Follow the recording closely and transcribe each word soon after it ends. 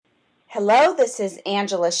Hello, this is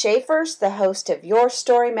Angela Schaefers, the host of Your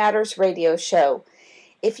Story Matters radio show.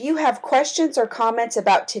 If you have questions or comments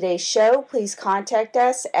about today's show, please contact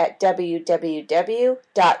us at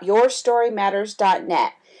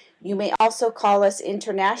www.yourstorymatters.net. You may also call us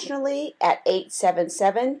internationally at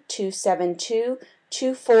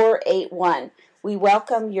 877-272-2481. We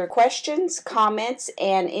welcome your questions, comments,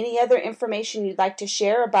 and any other information you'd like to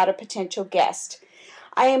share about a potential guest.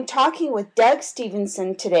 I am talking with Doug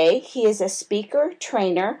Stevenson today. He is a speaker,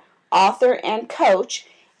 trainer, author, and coach,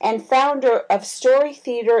 and founder of Story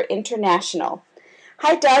Theater International.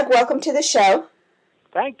 Hi, Doug. Welcome to the show.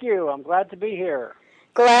 Thank you. I'm glad to be here.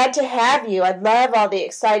 Glad to have you. I love all the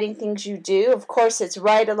exciting things you do. Of course, it's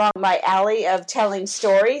right along my alley of telling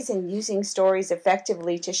stories and using stories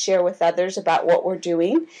effectively to share with others about what we're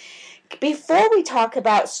doing. Before we talk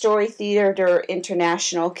about Story Theater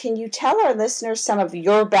International, can you tell our listeners some of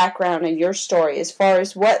your background and your story as far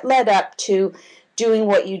as what led up to doing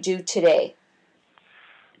what you do today?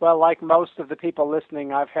 Well, like most of the people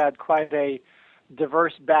listening, I've had quite a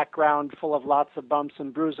diverse background full of lots of bumps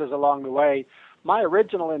and bruises along the way. My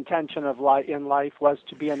original intention in life was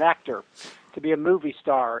to be an actor, to be a movie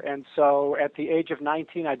star. And so at the age of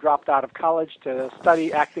 19, I dropped out of college to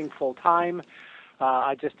study acting full-time.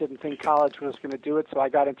 I just didn't think college was going to do it, so I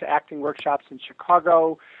got into acting workshops in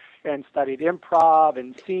Chicago and studied improv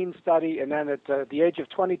and scene study. And then at the age of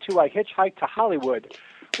 22, I hitchhiked to Hollywood,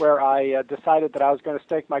 where I decided that I was going to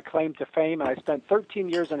stake my claim to fame. And I spent 13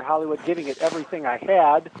 years in Hollywood giving it everything I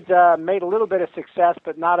had. Made a little bit of success,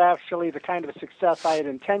 but not actually the kind of success I had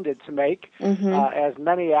intended to make. As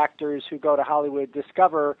many actors who go to Hollywood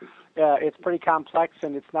discover, it's pretty complex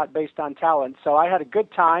and it's not based on talent. So I had a good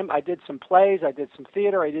time. I did some plays, I did some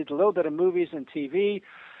theater, I did a little bit of movies and TV,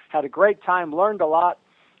 had a great time, learned a lot,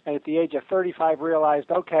 and at the age of 35 realized,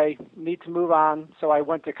 okay, need to move on. So I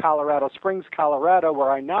went to Colorado Springs, Colorado, where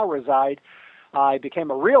I now reside. I became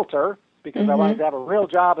a realtor because I wanted to have a real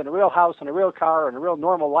job and a real house and a real car and a real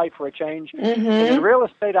normal life for a change. And in real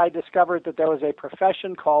estate, I discovered that there was a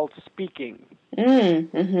profession called speaking.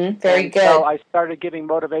 Very good. So I started giving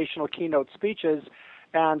motivational keynote speeches,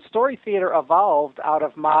 and Story Theater evolved out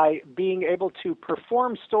of my being able to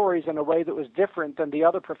perform stories in a way that was different than the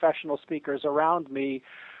other professional speakers around me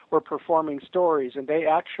were performing stories. And they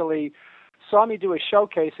actually saw me do a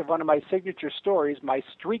showcase of one of my signature stories, my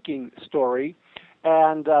streaking story.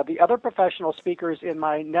 And the other professional speakers in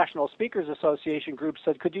my National Speakers Association group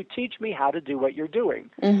said, could you teach me how to do what you're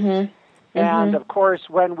doing? And, of course,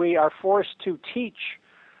 when we are forced to teach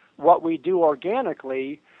what we do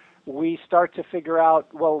organically, we start to figure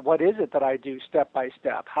out, well, what is it that I do step by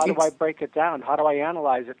step? How do I break it down? How do I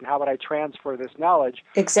analyze it? And how would I transfer this knowledge?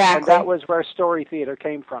 Exactly. And that was where Story Theater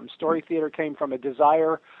came from. Story Theater came from a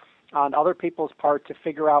desire on other people's part to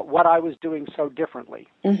figure out what I was doing so differently.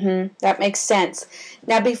 That makes sense.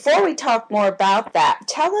 Now, before we talk more about that,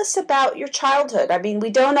 tell us about your childhood. I mean,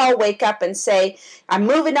 we don't all wake up and say, I'm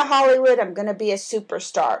moving to Hollywood, I'm going to be a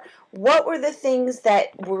superstar. What were the things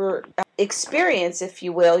that were experience, if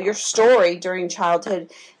you will, your story during childhood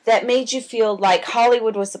that made you feel like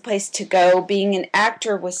Hollywood was the place to go, being an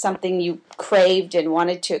actor was something you craved and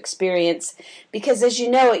wanted to experience? Because as you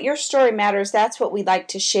know, at Your Story Matters, that's what we like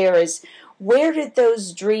to share is where did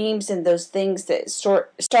those dreams and those things that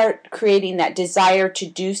start creating that desire to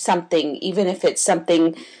do something, even if it's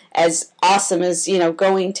something as awesome as,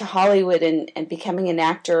 going to Hollywood and becoming an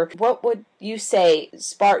actor, what would you say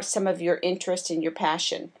sparked some of your interest and your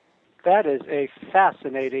passion? That is a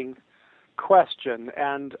fascinating question,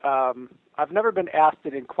 and I've never been asked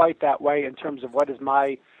it in quite that way in terms of what is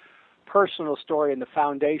my personal story and the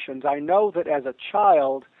foundations. I know that as a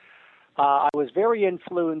child, I was very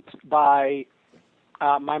influenced by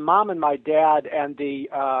my mom and my dad and the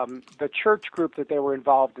church group that they were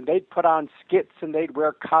involved in. They'd put on skits and they'd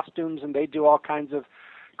wear costumes and they'd do all kinds of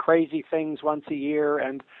crazy things once a year.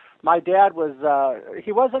 And my dad was,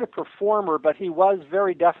 he wasn't a performer, but he was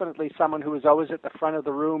very definitely someone who was always at the front of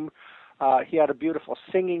the room. He had a beautiful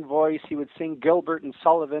singing voice. He would sing Gilbert and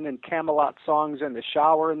Sullivan and Camelot songs in the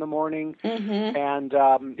shower in the morning. And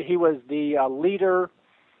he was the leader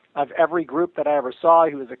of every group that I ever saw.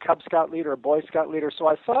 He was a Cub Scout leader, a Boy Scout leader. So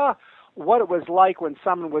I saw what it was like when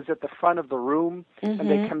someone was at the front of the room and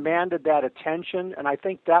they commanded that attention. And I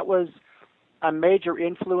think that was a major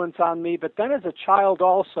influence on me. But then as a child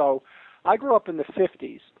also, I grew up in the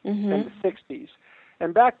 50s and the 60s.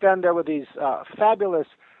 And back then there were these fabulous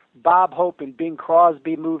Bob Hope and Bing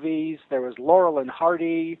Crosby movies. There was Laurel and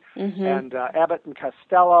Hardy and Abbott and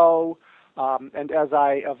Costello. And as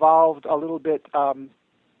I evolved a little bit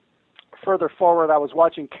further forward, I was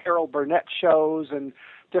watching Carol Burnett shows and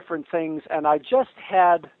different things, and I just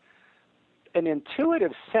had an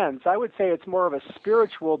intuitive sense. I would say it's more of a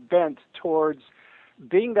spiritual bent towards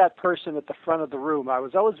being that person at the front of the room. I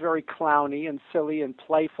was always very clowny and silly and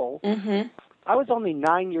playful. Mm-hmm. I was only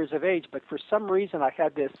 9 years of age, but for some reason I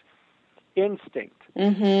had this instinct.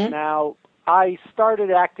 Mm-hmm. Now, I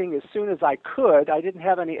started acting as soon as I could. I didn't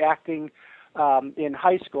have any acting in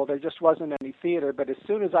high school. There just wasn't any theater. But as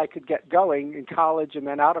soon as I could get going in college and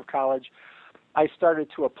then out of college, I started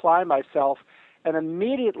to apply myself. And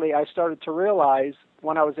immediately I started to realize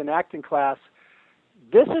when I was in acting class,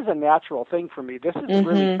 this is a natural thing for me. This isn't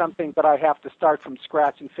really something that I have to start from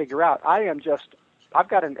scratch and figure out. I've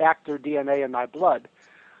got an actor DNA in my blood.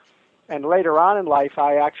 And later on in life,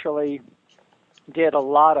 I actually did a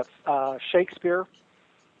lot of Shakespeare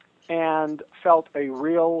and felt a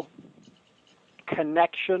real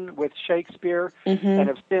connection with Shakespeare, and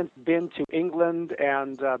have since been to England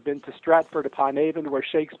and been to Stratford upon Avon, where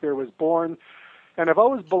Shakespeare was born. And I've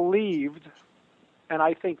always believed, and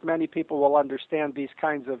I think many people will understand these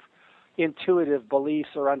kinds of intuitive beliefs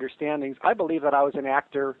or understandings, I believe that I was an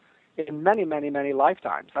actor in many, many, many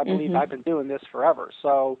lifetimes. I believe I've been doing this forever.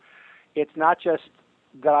 So it's not just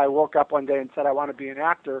that I woke up one day and said I want to be an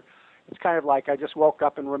actor. It's kind of like I just woke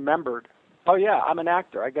up and remembered, oh yeah, I'm an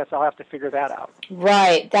actor. I guess I'll have to figure that out.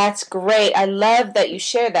 Right. That's great. I love that you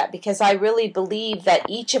share that, because I really believe that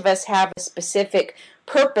each of us have a specific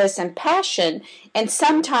purpose and passion, and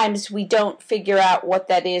sometimes we don't figure out what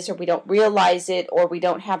that is, or we don't realize it, or we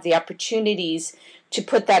don't have the opportunities to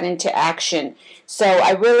put that into action. So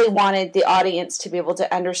I really wanted the audience to be able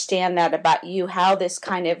to understand that about you, how this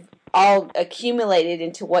kind of all accumulated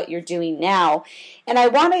into what you're doing now. And I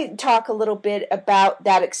want to talk a little bit about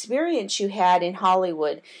that experience you had in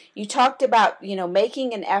Hollywood. You talked about,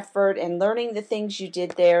 making an effort and learning the things you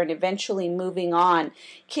did there and eventually moving on.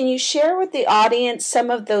 Can you share with the audience some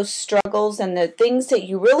of those struggles and the things that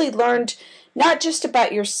you really learned, not just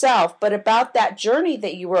about yourself, but about that journey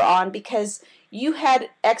that you were on, because you had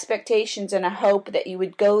expectations and a hope that you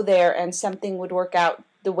would go there and something would work out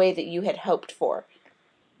the way that you had hoped for?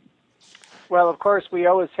 Well, of course, we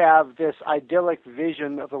always have this idyllic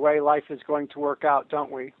vision of the way life is going to work out,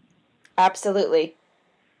 don't we? Absolutely.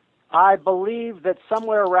 I believe that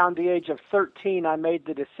somewhere around the age of 13, I made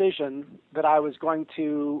the decision that I was going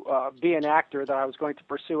to be an actor, that I was going to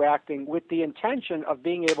pursue acting with the intention of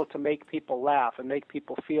being able to make people laugh and make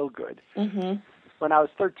people feel good. When I was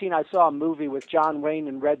 13, I saw a movie with John Wayne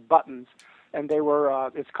and Red Buttons, and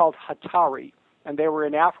it's called Hatari. And they were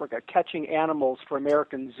in Africa catching animals for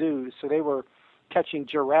American zoos. So they were catching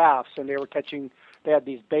giraffes, and they had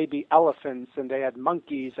these baby elephants, and they had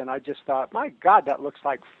monkeys. And I just thought, my God, that looks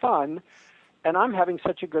like fun. And I'm having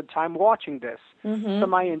such a good time watching this. So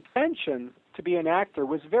my intention to be an actor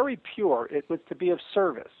was very pure. It was to be of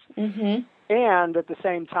service. And at the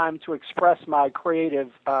same time to express my creative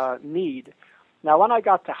need. Now, when I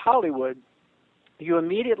got to Hollywood, you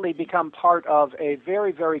immediately become part of a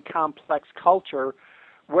very, very complex culture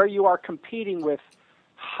where you are competing with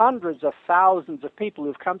hundreds of thousands of people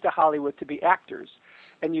who've come to Hollywood to be actors.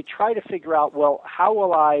 And you try to figure out, well, how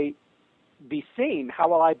will I be seen? How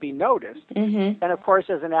will I be noticed? And of course,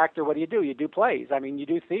 as an actor, what do? You do plays. I mean, you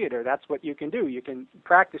do theater. That's what you can do. You can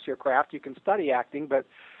practice your craft. You can study acting, but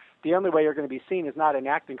the only way you're going to be seen is not in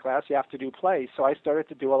acting class. You have to do plays. So I started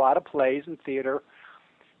to do a lot of plays and theater.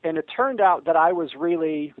 And it turned out that I was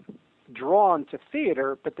really drawn to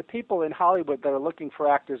theater, but the people in Hollywood that are looking for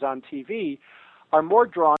actors on TV are more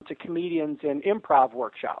drawn to comedians in improv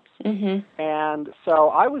workshops. And so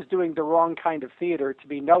I was doing the wrong kind of theater to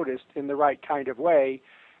be noticed in the right kind of way.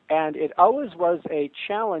 And it always was a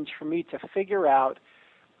challenge for me to figure out,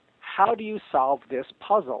 how do you solve this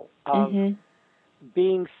puzzle of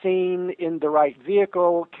being seen in the right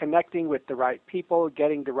vehicle, connecting with the right people,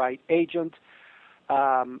 getting the right agent.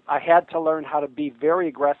 I had to learn how to be very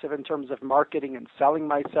aggressive in terms of marketing and selling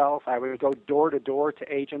myself. I would go door to door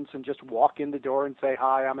to agents and just walk in the door and say,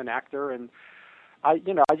 hi, I'm an actor. And I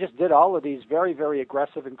just did all of these very, very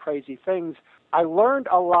aggressive and crazy things. I learned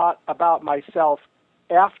a lot about myself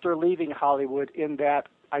after leaving Hollywood, in that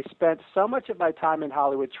I spent so much of my time in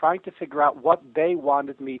Hollywood trying to figure out what they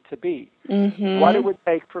wanted me to be, what it would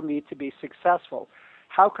take for me to be successful.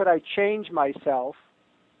 How could I change myself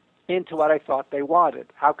into what I thought they wanted?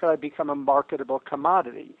 How could I become a marketable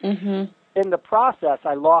commodity? In the process,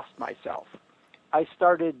 I lost myself. I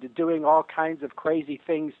started doing all kinds of crazy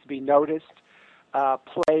things to be noticed,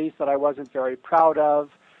 plays that I wasn't very proud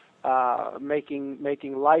of,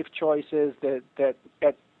 making life choices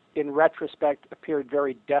that in retrospect, appeared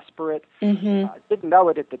very desperate. Mm-hmm. Didn't know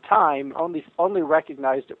it at the time, only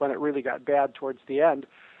recognized it when it really got bad towards the end,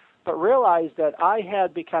 but realized that I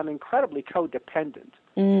had become incredibly codependent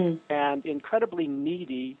and incredibly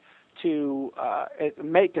needy to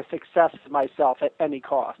make a success of myself at any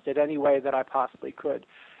cost, at any way that I possibly could.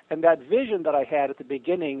 And that vision that I had at the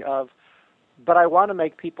beginning of, but I want to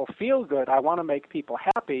make people feel good, I want to make people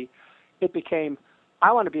happy, it became,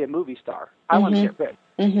 I want to be a movie star. I want to get rich.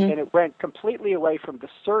 And it went completely away from the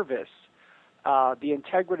service, the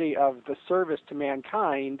integrity of the service to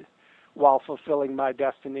mankind while fulfilling my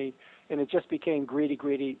destiny. And it just became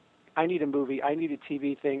greedy. I need a movie. I need a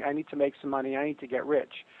TV thing. I need to make some money. I need to get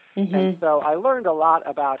rich. And so I learned a lot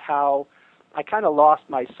about how I kind of lost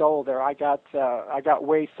my soul there. I got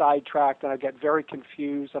way sidetracked, and I got very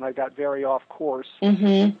confused, and I got very off course.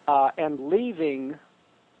 And leaving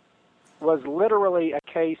was literally a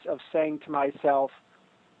case of saying to myself,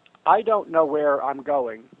 I don't know where I'm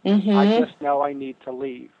going. I just know I need to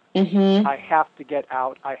leave. I have to get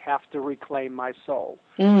out. I have to reclaim my soul.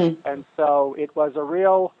 And so it was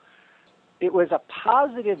a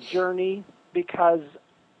positive journey because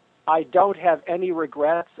I don't have any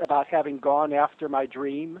regrets about having gone after my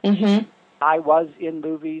dream. I was in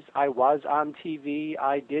movies. I was on TV.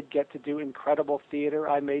 I did get to do incredible theater.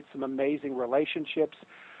 I made some amazing relationships.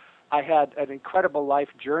 I had an incredible life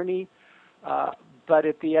journey. But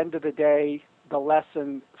at the end of the day, the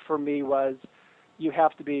lesson for me was you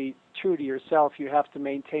have to be true to yourself. You have to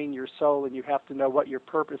maintain your soul, and you have to know what your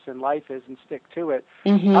purpose in life is and stick to it.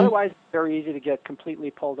 Otherwise, it's very easy to get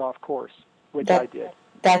completely pulled off course, which I did.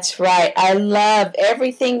 That's right. I love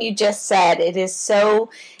everything you just said. It is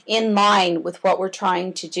so in line with what we're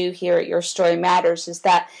trying to do here at Your Story Matters, is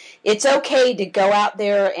that it's okay to go out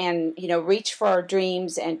there and, reach for our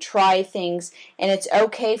dreams and try things, and it's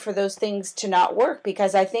okay for those things to not work,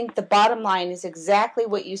 because I think the bottom line is exactly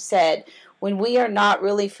what you said. When we are not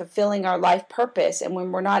really fulfilling our life purpose, and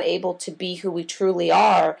when we're not able to be who we truly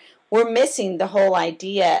are, we're missing the whole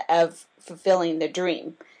idea of fulfilling the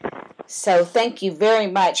dream. So thank you very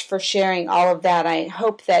much for sharing all of that. I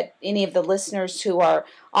hope that any of the listeners who are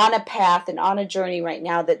on a path and on a journey right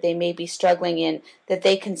now that they may be struggling in, that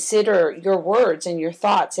they consider your words and your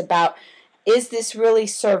thoughts about, is this really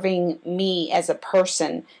serving me as a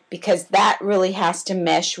person? Because that really has to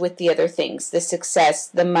mesh with the other things, the success,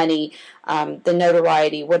 the money, the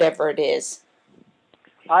notoriety, whatever it is.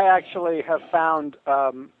 I actually have found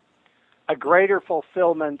a greater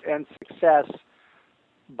fulfillment and success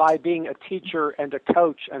by being a teacher and a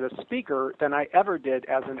coach and a speaker than I ever did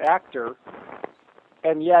as an actor.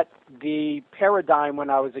 And yet the paradigm when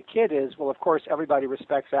I was a kid is, well, of course, everybody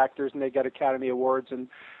respects actors and they get Academy Awards and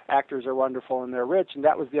actors are wonderful and they're rich, and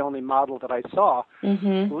that was the only model that I saw.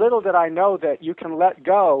 Little did I know that you can let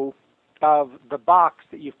go of the box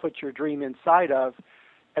that you've put your dream inside of,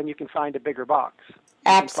 and you can find a bigger box.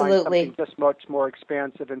 Absolutely. You can find something just much more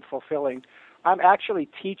expansive and fulfilling. I'm actually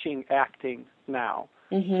teaching acting now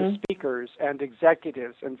to speakers and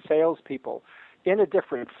executives and salespeople in a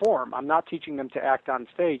different form. I'm not teaching them to act on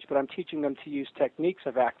stage, but I'm teaching them to use techniques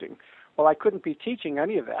of acting. Well, I couldn't be teaching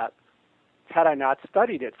any of that had I not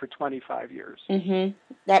studied it for 25 years.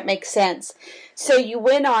 That makes sense. So you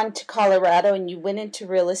went on to Colorado and you went into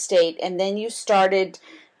real estate, and then you started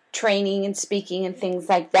training and speaking and things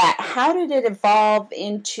like that. How did it evolve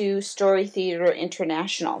into Story Theater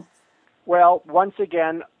International? Well, once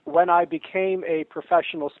again, when I became a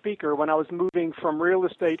professional speaker, when I was moving from real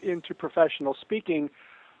estate into professional speaking,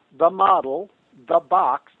 the model, the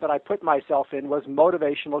box that I put myself in was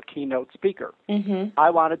motivational keynote speaker. I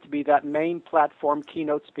wanted to be that main platform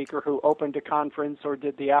keynote speaker who opened a conference or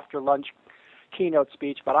did the after lunch keynote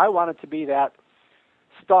speech, but I wanted to be that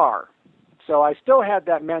star. So I still had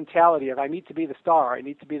that mentality of I need to be the star, I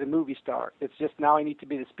need to be the movie star. It's just now I need to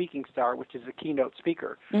be the speaking star, which is the keynote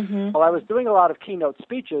speaker. Well, I was doing a lot of keynote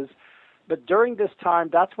speeches, but during this time,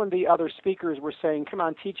 that's when the other speakers were saying, come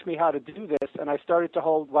on, teach me how to do this, and I started to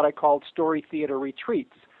hold what I called story theater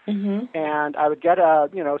retreats. And I would get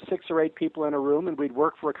 6 or 8 people in a room, and we'd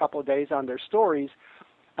work for a couple of days on their stories,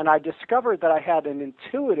 and I discovered that I had an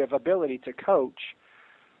intuitive ability to coach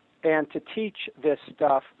and to teach this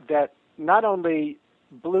stuff that not only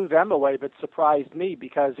blew them away, but surprised me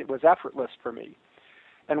because it was effortless for me.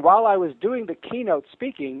 And while I was doing the keynote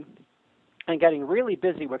speaking and getting really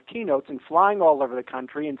busy with keynotes and flying all over the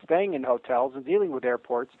country and staying in hotels and dealing with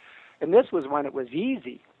airports, and this was when it was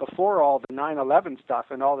easy, before all the 9/11 stuff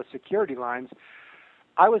and all the security lines,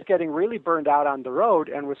 I was getting really burned out on the road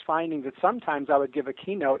and was finding that sometimes I would give a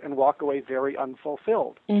keynote and walk away very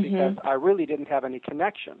unfulfilled because I really didn't have any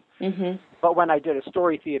connection. But when I did a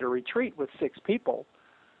story theater retreat with 6 people,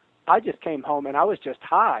 I just came home and I was just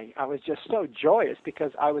high. I was just so joyous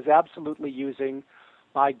because I was absolutely using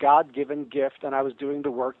my God-given gift, and I was doing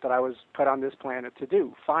the work that I was put on this planet to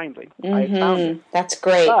do. Finally, I had found it. That's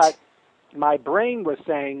great. But my brain was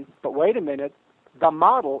saying, but wait a minute, the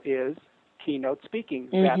model is keynote speaking.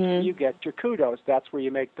 That's where you get your kudos. That's where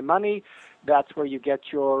you make the money. That's where you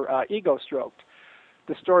get your ego stroked.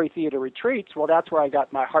 The story theater retreats, well, that's where I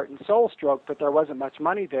got my heart and soul stroked, but there wasn't much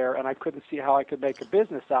money there, and I couldn't see how I could make a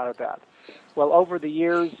business out of that. Well, over the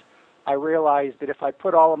years, I realized that if I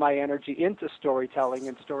put all of my energy into storytelling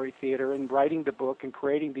and story theater and writing the book and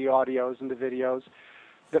creating the audios and the videos,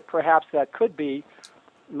 that perhaps that could be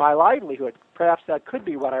my livelihood. Perhaps that could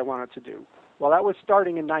be what I wanted to do. Well, that was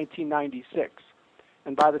starting in 1996.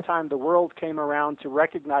 And by the time the world came around to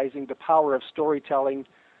recognizing the power of storytelling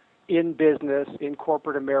in business, in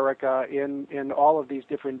corporate America, in all of these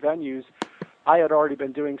different venues, I had already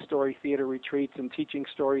been doing story theater retreats and teaching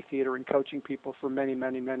story theater and coaching people for many,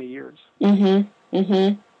 many, many years.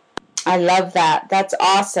 I love that. That's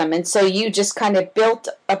awesome. And so you just kind of built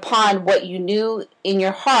upon what you knew in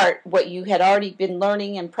your heart, what you had already been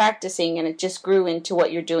learning and practicing, and it just grew into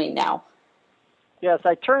what you're doing now. Yes,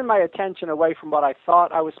 I turned my attention away from what I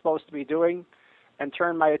thought I was supposed to be doing and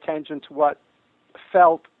turned my attention to what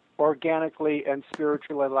felt organically and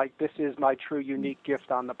spiritually like this is my true unique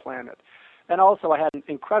gift on the planet. And also I had an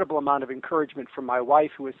incredible amount of encouragement from my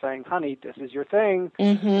wife who was saying, honey, this is your thing.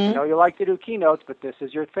 I know you like to do keynotes, but this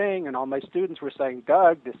is your thing. And all my students were saying,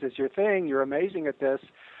 Doug, this is your thing. You're amazing at this.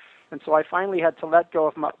 And so I finally had to let go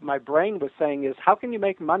of my brain was saying is, how can you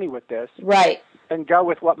make money with this? Right. And go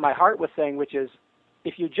with what my heart was saying, which is,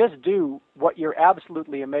 if you just do what you're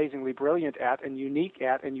absolutely amazingly brilliant at and unique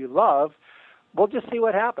at and you love, we'll just see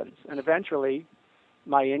what happens. And eventually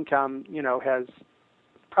my income, has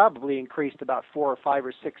probably increased about 4 or 5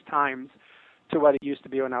 or 6 times to what it used to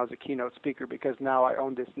be when I was a keynote speaker, because now I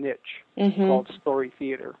own this niche called story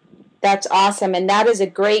theater. That's awesome. And that is a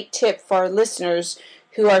great tip for our listeners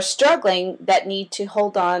who are struggling, that need to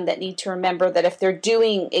hold on, that need to remember that if they're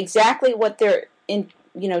doing exactly what they're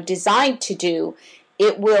designed to do,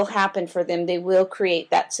 it will happen for them. They will create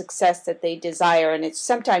that success that they desire. And it's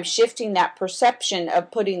sometimes shifting that perception of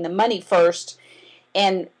putting the money first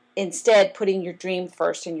and instead putting your dream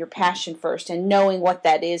first and your passion first and knowing what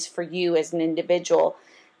that is for you as an individual.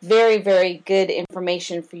 Very, very good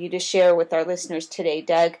information for you to share with our listeners today,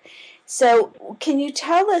 Doug. So can you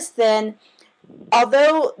tell us then,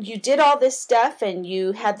 although you did all this stuff and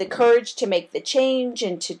you had the courage to make the change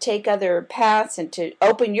and to take other paths and to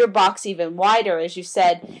open your box even wider, as you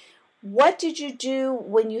said, what did you do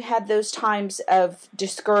when you had those times of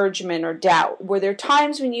discouragement or doubt? Were there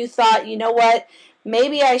times when you thought, you know what,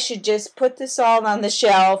 maybe I should just put this all on the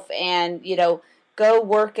shelf and, go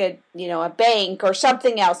work at, a bank or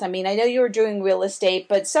something else? I mean, I know you were doing real estate,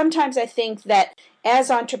 but sometimes I think that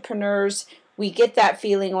as entrepreneurs, we get that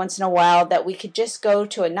feeling once in a while that we could just go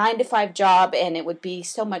to a 9-to-5 job and it would be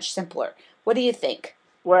so much simpler. What do you think?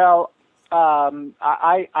 Well,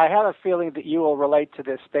 I have a feeling that you will relate to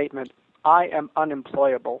this statement. I am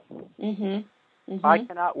unemployable. I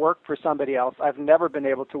cannot work for somebody else. I've never been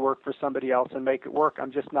able to work for somebody else and make it work.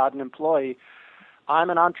 I'm just not an employee. I'm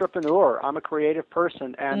an entrepreneur. I'm a creative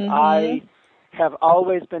person, and I have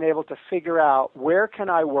always been able to figure out where can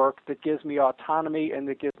I work that gives me autonomy and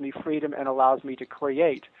that gives me freedom and allows me to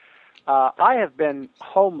create. I have been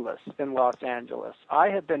homeless in Los Angeles. I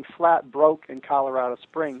have been flat broke in Colorado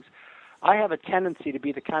Springs. I have a tendency to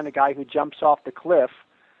be the kind of guy who jumps off the cliff,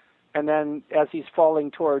 and then as he's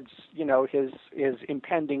falling towards, his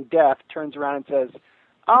impending death, turns around and says,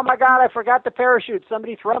 oh my God, I forgot the parachute.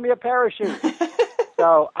 Somebody throw me a parachute.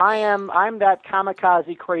 So I'm that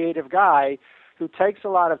kamikaze creative guy who takes a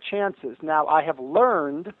lot of chances. Now, I have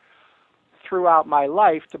learned throughout my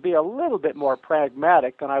life to be a little bit more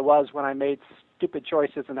pragmatic than I was when I made stupid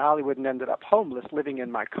choices in Hollywood and ended up homeless living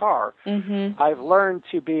in my car. I've learned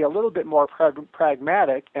to be a little bit more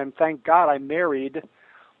pragmatic, and thank God I married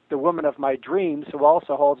the woman of my dreams who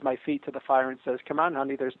also holds my feet to the fire and says, come on,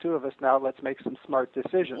 honey, there's 2 of us now. Let's make some smart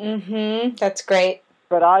decisions. That's great.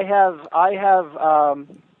 But I have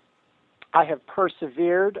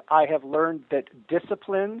persevered. I have learned that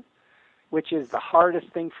discipline, which is the hardest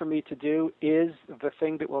thing for me to do, is the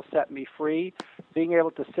thing that will set me free. Being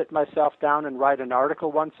able to sit myself down and write an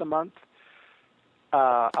article once a month.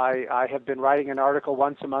 I have been writing an article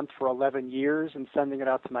once a month for 11 years and sending it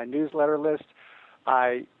out to my newsletter list.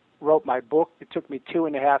 I wrote my book. It took me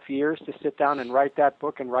 2.5 years to sit down and write that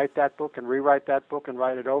book and write that book and rewrite that book and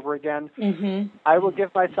write it over again. Mm-hmm. I will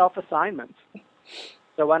give myself assignments.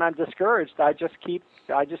 So when I'm discouraged, I just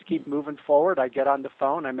keep moving forward. I get on the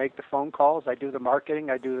phone, I make the phone calls, I do the marketing,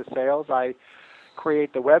 I do the sales, I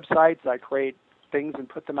create the websites, I create things and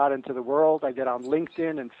put them out into the world. I get on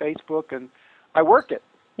LinkedIn and Facebook, and I work it.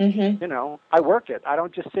 Mm-hmm. You know, I work it. I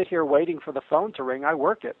don't just sit here waiting for the phone to ring. I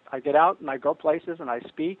work it. I get out and I go places and I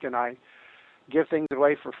speak and I give things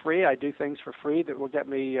away for free. I do things for free that will get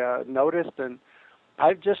me noticed, and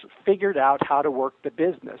I've just figured out how to work the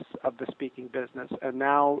business of the speaking business, and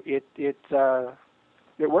now it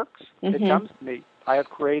works. Mm-hmm. It comes to me. I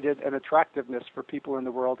have created an attractiveness for people in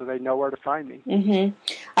the world, and they know where to find me.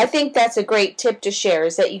 Mm-hmm. I think that's a great tip to share,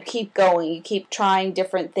 is that you keep going, you keep trying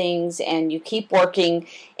different things, and you keep working.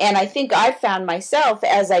 And I think I've found myself,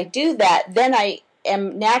 as I do that, then I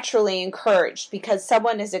am naturally encouraged because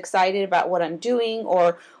someone is excited about what I'm doing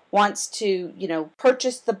or wants to,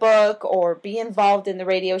 purchase the book or be involved in the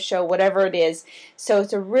radio show, whatever it is. So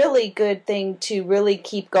it's a really good thing to really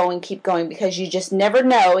keep going, because you just never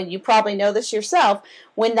know, and you probably know this yourself,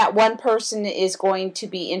 when that one person is going to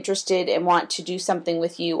be interested and want to do something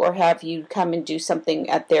with you or have you come and do something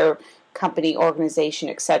at their company, organization,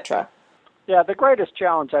 etc. Yeah, the greatest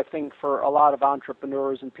challenge, I think, for a lot of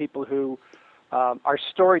entrepreneurs and people who are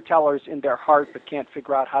storytellers in their heart but can't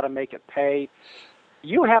figure out how to make it pay,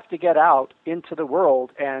 you have to get out into the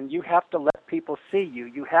world and you have to let people see you.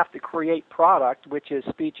 You have to create product, which is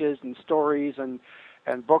speeches and stories and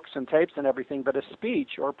books and tapes and everything, but a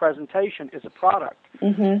speech or a presentation is a product.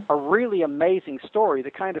 Mm-hmm. A really amazing story, the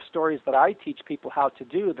kind of stories that I teach people how to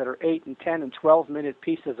do that are 8 and 10 and 12-minute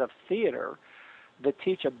pieces of theater that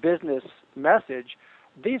teach a business message,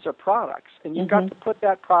 these are products. And you've got to put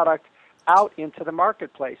that product out into the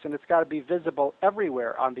marketplace, and it's got to be visible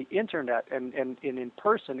everywhere on the internet and in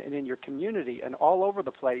person and in your community and all over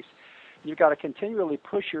the place. You've got to continually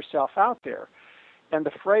push yourself out there. And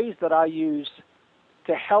the phrase that I use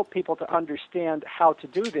to help people to understand how to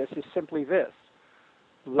do this is simply this: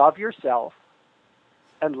 love yourself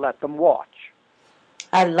and let them watch.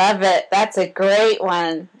 I love it. That's a great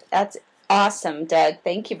one. That's awesome, Doug.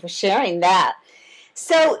 Thank you for sharing that.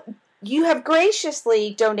 So, you have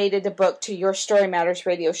graciously donated a book to Your Story Matters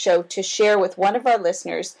radio show to share with one of our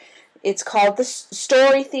listeners. It's called The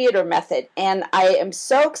Story Theater Method, and I am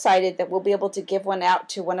so excited that we'll be able to give one out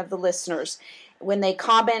to one of the listeners when they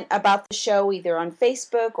comment about the show, either on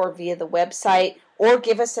Facebook or via the website, or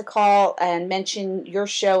give us a call and mention your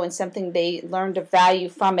show and something they learned of value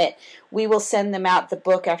from it. We will send them out the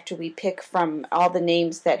book after we pick from all the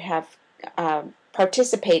names that have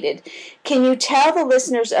participated. Can you tell the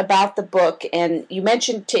listeners about the book? And you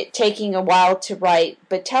mentioned taking a while to write,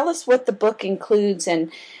 but tell us what the book includes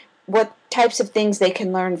and what types of things they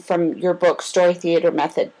can learn from your book, Story Theater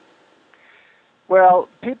Method. Well,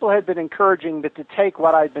 people had been encouraging me to take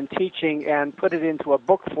what I'd been teaching and put it into a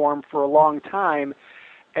book form for a long time.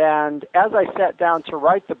 And as I sat down to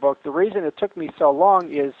write the book, the reason it took me so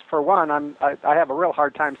long is, for one, I have a real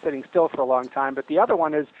hard time sitting still for a long time, but the other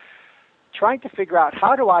one is trying to figure out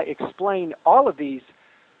how do I explain all of these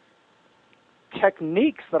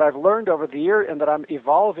techniques that I've learned over the year and that I'm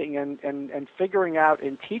evolving and figuring out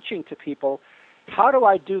and teaching to people. How do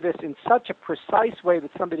I do this in such a precise way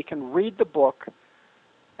that somebody can read the book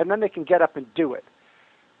and then they can get up and do it?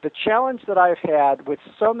 The challenge that I've had with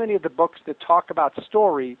so many of the books that talk about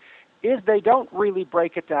story is they don't really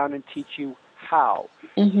break it down and teach you how.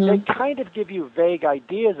 Mm-hmm. They kind of give you vague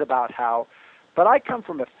ideas about how, but I come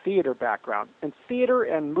from a theater background, and theater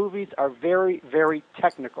and movies are very, very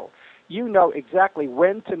technical. You know exactly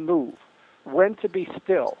when to move, when to be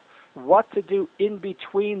still, what to do in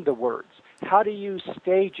between the words, how to use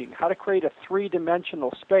staging, how to create a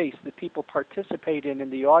three-dimensional space that people participate in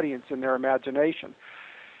the audience in their imagination.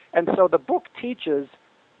 And so the book teaches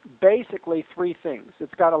basically three things.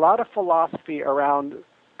 It's got a lot of philosophy around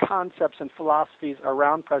concepts and philosophies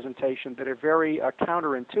around presentation that are very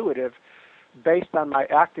counterintuitive based on my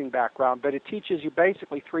acting background, but it teaches you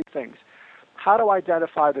basically three things. How to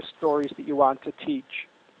identify the stories that you want to teach,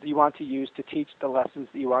 that you want to use to teach the lessons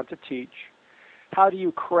that you want to teach. How do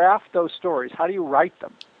you craft those stories? How do you write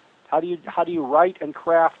them? How do you write and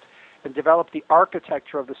craft and develop the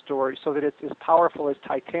architecture of the story so that it's as powerful as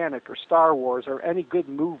Titanic or Star Wars or any good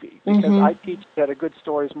movie? Because I teach that a good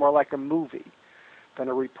story is more like a movie than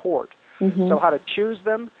a report. So how to choose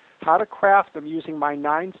them, how to craft them using my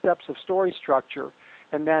 9 steps of story structure,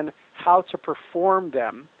 and then how to perform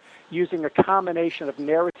them using a combination of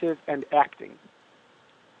narrative and acting.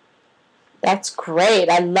 That's great.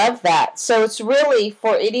 I love that. So it's really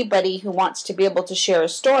for anybody who wants to be able to share a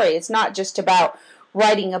story. It's not just about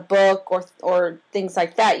writing a book or things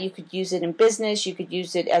like that. You could use it in business. You could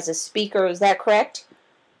use it as a speaker. Is that correct?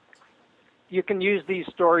 You can use these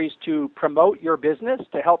stories to promote your business,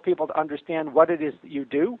 to help people to understand what it is that you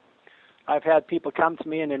do. I've had people come to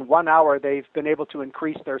me, and in 1 hour, they've been able to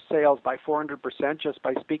increase their sales by 400% just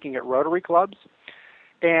by speaking at Rotary clubs.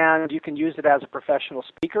 And you can use it as a professional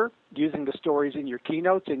speaker, using the stories in your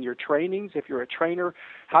keynotes, in your trainings. If you're a trainer,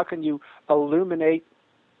 how can you illuminate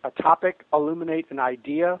a topic, illuminate an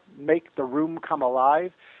idea, make the room come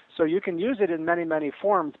alive? So you can use it in many, many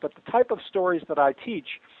forms, but the type of stories that I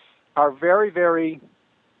teach are very, very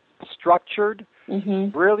structured,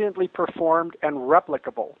 brilliantly performed, and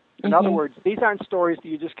replicable. In other words, these aren't stories that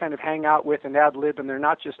you just kind of hang out with and ad lib, and they're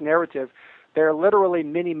not just narrative. They're literally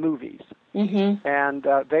mini movies. And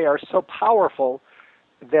they are so powerful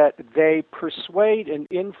that they persuade and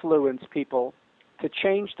influence people to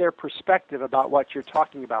change their perspective about what you're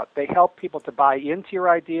talking about. They help people to buy into your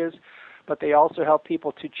ideas, but they also help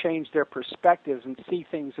people to change their perspectives and see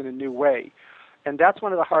things in a new way. And that's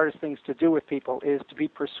one of the hardest things to do with people, is to be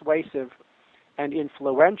persuasive and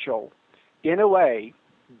influential in a way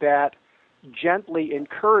that gently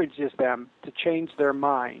encourages them to change their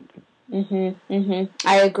mind. I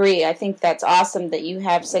agree. I think that's awesome that you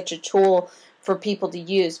have such a tool for people to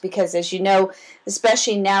use, because as you know,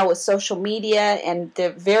 especially now with social media and the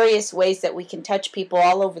various ways that we can touch people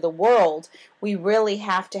all over the world, we really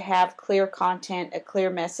have to have clear content, a clear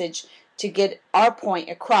message to get our point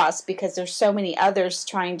across, because there's so many others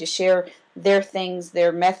trying to share their things,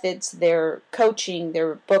 their methods, their coaching,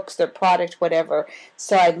 their books, their product, whatever.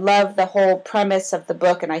 So I love the whole premise of the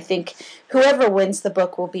book, and I think whoever wins the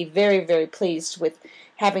book will be very, very pleased with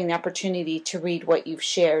having the opportunity to read what you've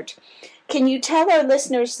shared. Can you tell our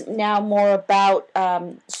listeners now more about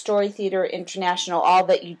Story Theater International, all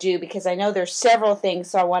that you do? Because I know there's several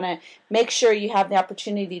things, so I want to make sure you have the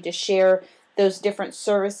opportunity to share those different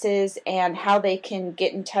services and how they can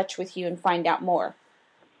get in touch with you and find out more.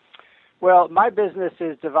 Well, my business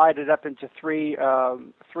is divided up into three or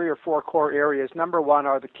four core areas. Number one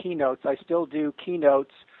are the keynotes. I still do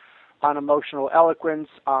keynotes on emotional eloquence,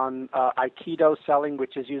 on Aikido selling,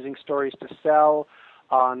 which is using stories to sell,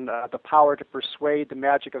 on the power to persuade, the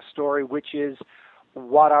magic of story, which is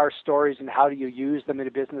what are stories and how do you use them in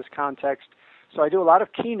a business context. So I do a lot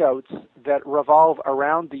of keynotes that revolve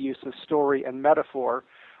around the use of story and metaphor.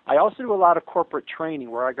 I also do a lot of corporate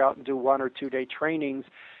training where I go out and do 1 or 2 day trainings,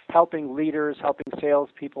 helping leaders, helping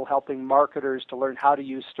salespeople, helping marketers to learn how to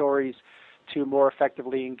use stories to more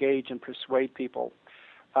effectively engage and persuade people.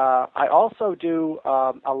 I also do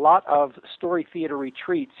a lot of story theater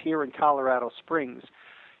retreats here in Colorado Springs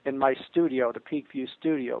in my studio, the Peakview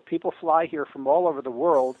Studio. People fly here from all over the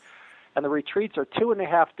world, and the retreats are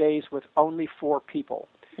 2.5 days with only 4 people.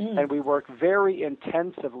 And we work very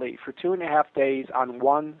intensively for 2.5 days on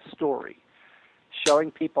one story,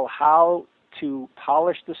 showing people how to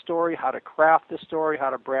polish the story, how to craft the story, how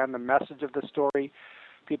to brand the message of the story.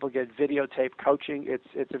 People get videotape coaching.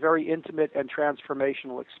 It's a very intimate and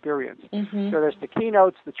transformational experience. So there's the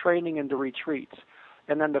keynotes, the training, and the retreats.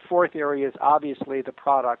 And then the fourth area is obviously the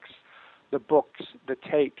products, the books, the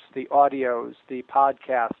tapes, the audios, the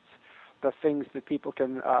podcasts, the things that people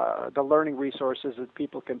can, the learning resources that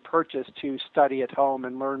people can purchase to study at home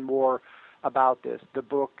and learn more about this. The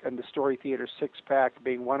book and the Story Theater Six-Pack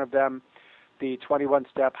being one of them. The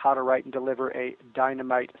 21-step How to Write and Deliver a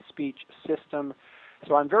Dynamite Speech System.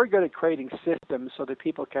 So I'm very good at creating systems so that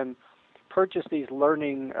people can purchase these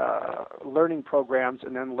learning programs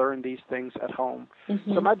and then learn these things at home.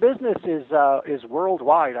 So my business is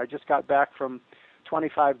worldwide. I just got back from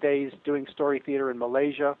 25 days doing story theater in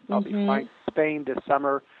Malaysia. I'll be flying to Spain this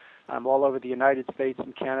summer. I'm all over the United States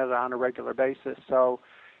and Canada on a regular basis. So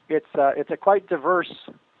it's a quite diverse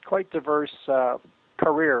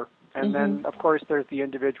career. And then, of course, there's the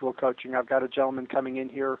individual coaching. I've got a gentleman coming in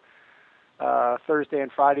here Thursday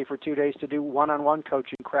and Friday for 2 days to do one-on-one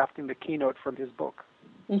coaching, crafting the keynote from his book.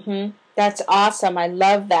 That's awesome. I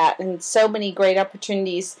love that. And so many great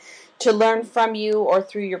opportunities to learn from you or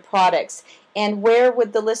through your products. And where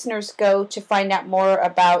would the listeners go to find out more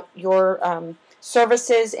about your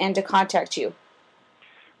services and to contact you?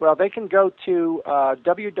 Well, they can go to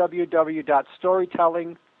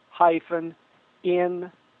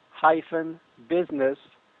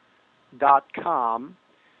www.storytelling-in-business.com.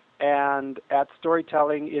 And at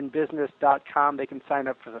storytellinginbusiness.com, they can sign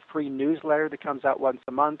up for the free newsletter that comes out once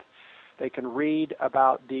a month. They can read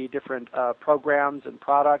about the different programs and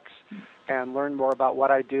products and learn more about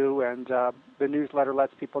what I do. And the newsletter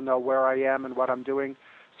lets people know where I am and what I'm doing.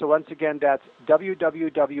 So once again, that's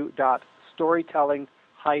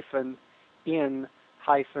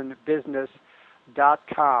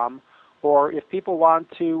www.storytelling-in-business.com. Or if people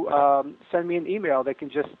want to send me an email, they can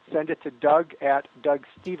just send it to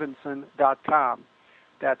Doug@DougStevenson.com.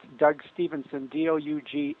 That's Doug Stevenson,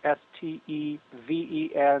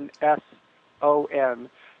 DougStevenson,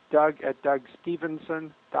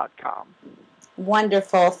 Doug@DougStevenson.com.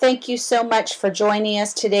 Wonderful. Thank you so much for joining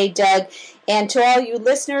us today, Doug. And to all you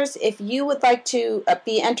listeners, if you would like to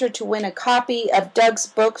be entered to win a copy of Doug's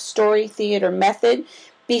book, Story Theater Method,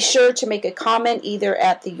 be sure to make a comment either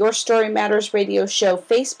at the Your Story Matters Radio Show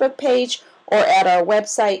Facebook page or at our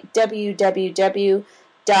website,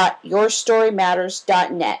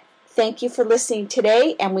 www.yourstorymatters.net. Thank you for listening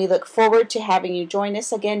today, and we look forward to having you join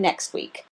us again next week.